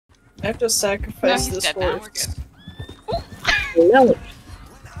I have to sacrifice he's this dead now, horse. we're good.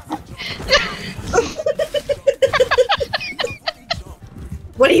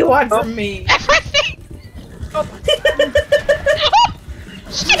 What do you want from me? Everything! Oh.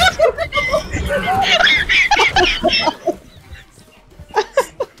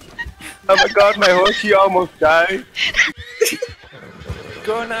 Oh my god, my horsey almost died.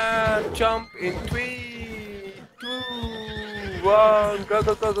 Gonna jump in 3, 2, 1, go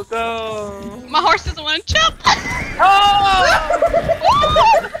go go go go! My horse doesn't want to jump! Oh!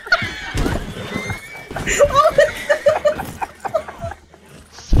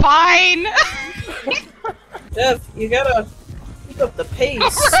 It's fine! Jeff, you gotta keep up the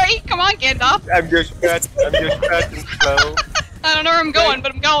pace. Right? Come on, Gandalf! I'm just fat and slow. I don't know where I'm going,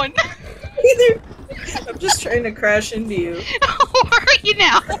 but I'm going. Either. I'm just trying to crash into you. Where are you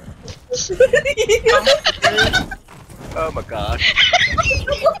now? Oh my god.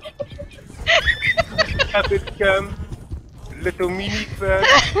 Have it come, little mini fan.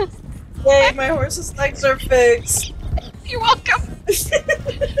 Yay, my horse's legs are fixed. You're welcome.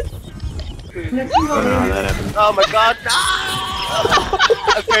 Oh my god, no!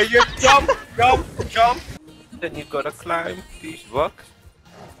 Okay, you jump. Then you gotta climb these rocks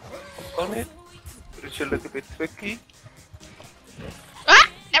on it. It's a little bit tricky. Ah!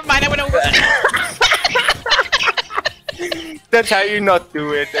 Never mind, I went over. That's how you not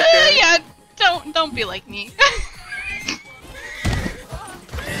do it, okay? Yeah, don't be like me.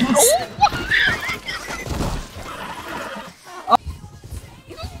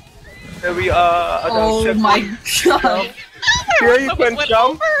 There we are. Oh my god. Here you can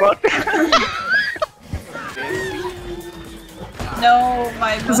jump, but... No,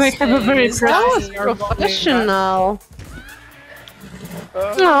 my I have a very Mustang is dying. professional. The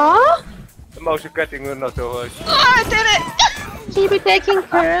Aww, mouse is getting another horse. Oh, I did it! she be taking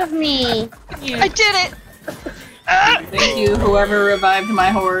care of me. I did it! Thank you, whoever revived my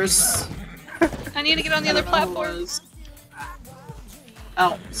horse. I need to get on the other platform.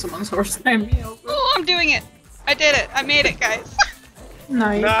 Oh, someone's horse ran me over. Oh, I'm doing it! I did it! I made it, guys!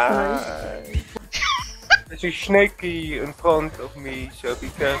 Nice. Nice. There's a snaky in front of me, so be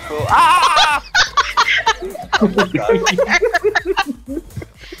careful. Ah! Oh my god.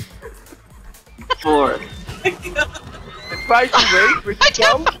 4. Try to wait with the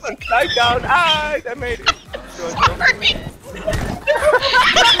jump and slide down. Ah, I made it. Sorry!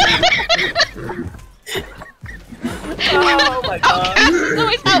 Oh my god. I'm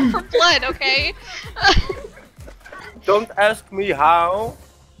always out for blood, okay? Don't ask me how,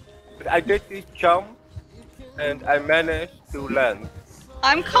 but I did this jump and I managed to land.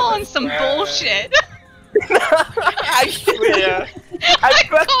 I'm calling some bullshit. I swear. I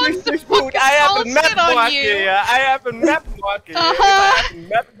practiced this food. I have a map marker here. I have a map marker here. If I have a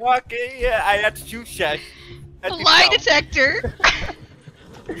map marker here, I had success. Lie detector.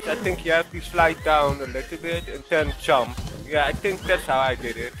 I think you have to slide down a little bit and then jump. Yeah, I think that's how I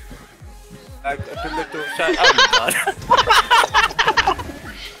did it. Like at the little side. Oh my god.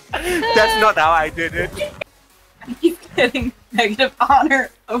 That's not how I did it. I keep getting negative honor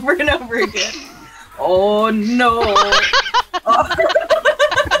over and over again. Oh no!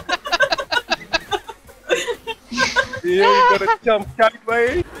 Yeah, you gotta jump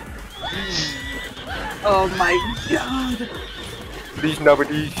sideways. Oh my god! Please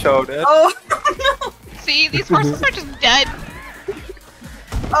nobody saw that. Oh no! See, these horses are just dead.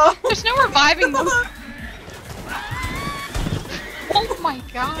 Oh. There's no reviving them. Oh my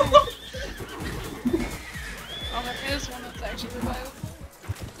god. Oh, there is one that's actually revived.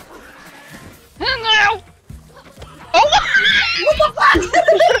 No! Oh! What the fuck?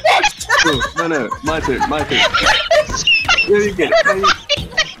 Oh, no, my turn. There you go.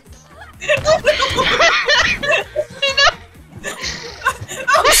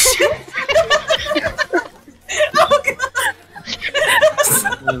 Oh shit! Oh god!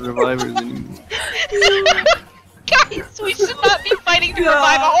 No revivers anymore. Guys, we should not be fighting to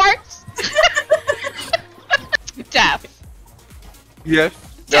revive a horse! Death. Yes.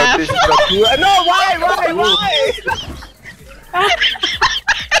 Yeah. No, this is not you. No, why?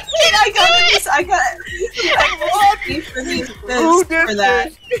 I got lucky for these Who did for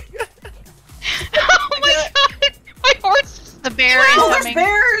that. Oh my god! My horse! The bear Oh, there's incoming.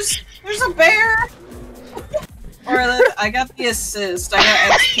 bears! There's a bear! Or I got the assist. I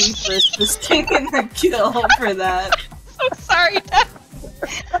got XP for assisting in the kill for that. So sorry, Death.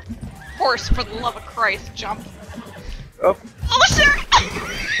 Horse, for the love of Christ, jump. Oh. Oh, sure!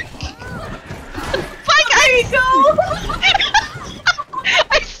 Bye, guys! There you go!